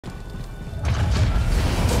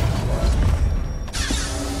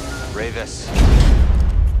Rayvis.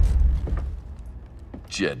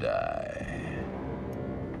 Jedi.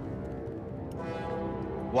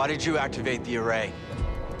 Why did you activate the array?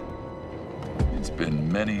 It's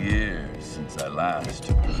been many years since I last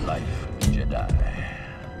took the life of a Jedi.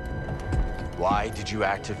 Why did you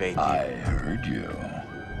activate the... I heard you.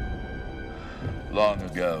 Long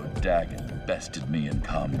ago, Dagan bested me in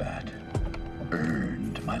combat.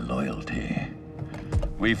 Earned my loyalty.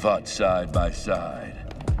 We fought side by side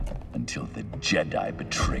until the Jedi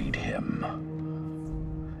betrayed him.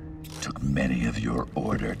 It took many of your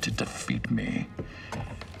order to defeat me.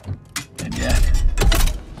 And yet,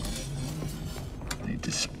 they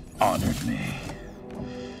dishonored me.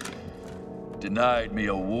 Denied me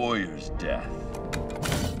a warrior's death.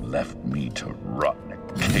 Left me to rot in a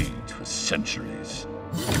cage for centuries.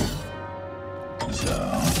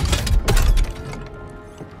 So,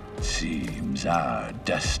 it seems our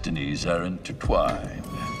destinies are intertwined.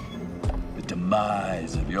 The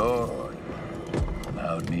demise of your order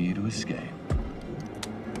allowed me to escape.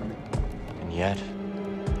 And yet,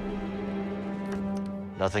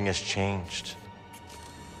 nothing has changed.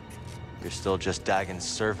 You're still just Dagan's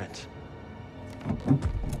servant.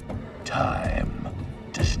 Time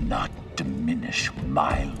does not diminish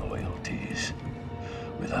my loyalties.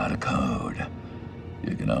 Without a code,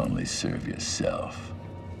 you can only serve yourself.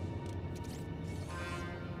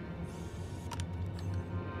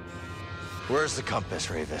 Where's the compass,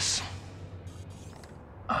 Rayvis?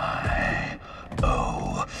 I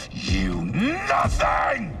owe you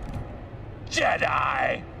nothing,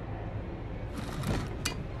 Jedi!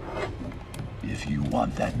 If you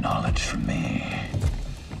want that knowledge from me,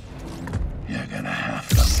 you're gonna have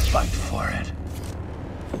to fight for it.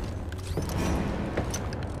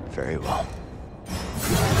 Very well.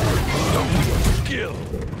 Skill.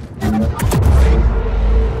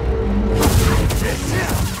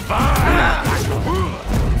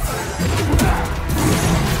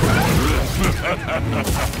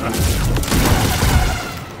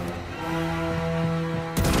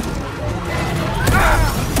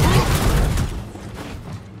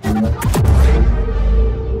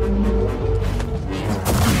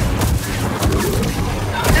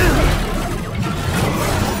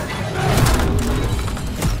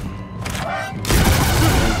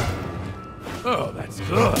 Oh, that's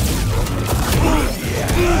good.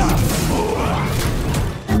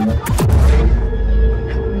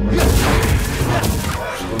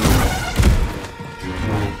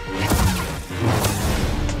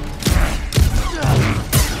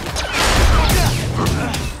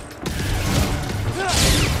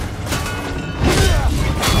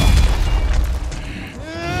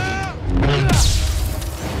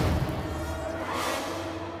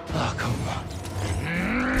 Oh, come on.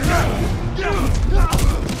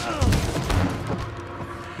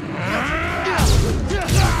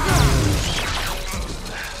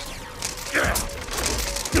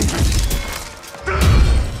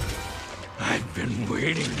 I've been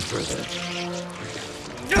waiting for this.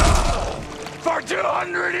 For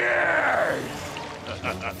 200 years!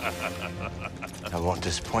 I won't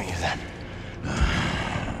disappoint you then.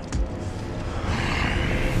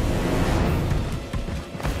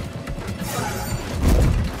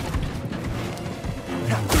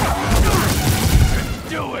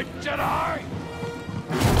 Do it, Jedi!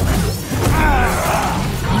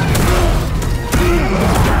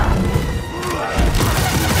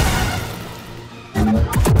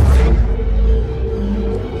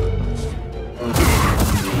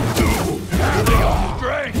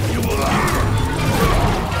 Great! You will I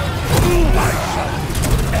shall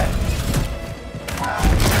end.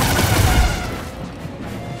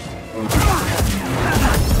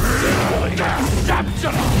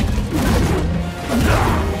 Exceptional!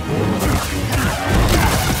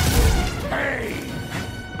 Hey!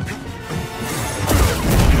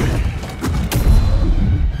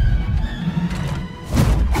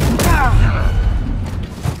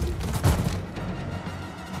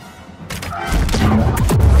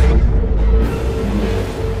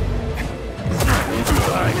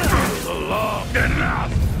 Long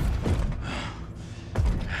enough!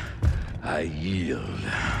 I yield.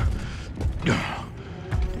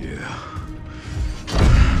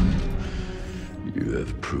 You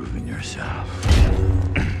have proven yourself.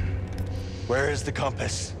 Where is the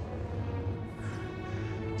compass?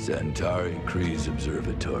 Centauri Kree's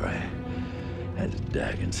observatory, as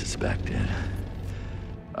Dagan suspected.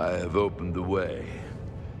 I have opened the way.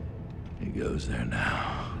 He goes there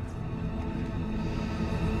now.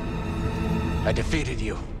 I defeated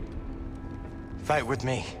you. Fight with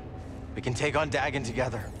me. We can take on Dagan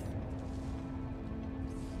together.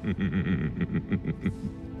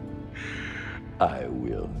 I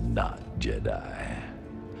will not, Jedi.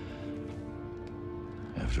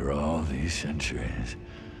 After all these centuries,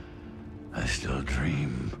 I still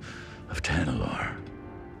dream of Tanalorr.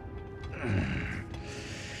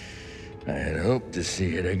 I had hoped to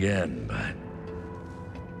see it again, but...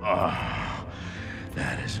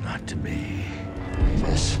 that is not to be.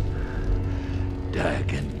 This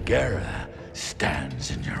Dagon Gera stands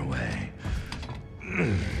in your way.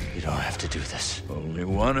 You don't have to do this. Only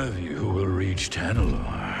one of you will reach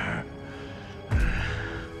Tanalorr.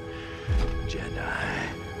 Jedi,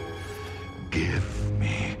 give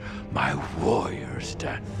me my warrior's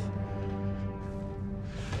death.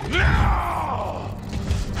 Now!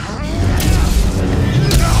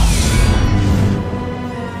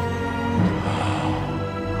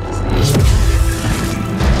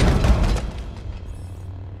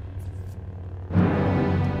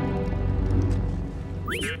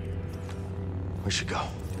 We should go.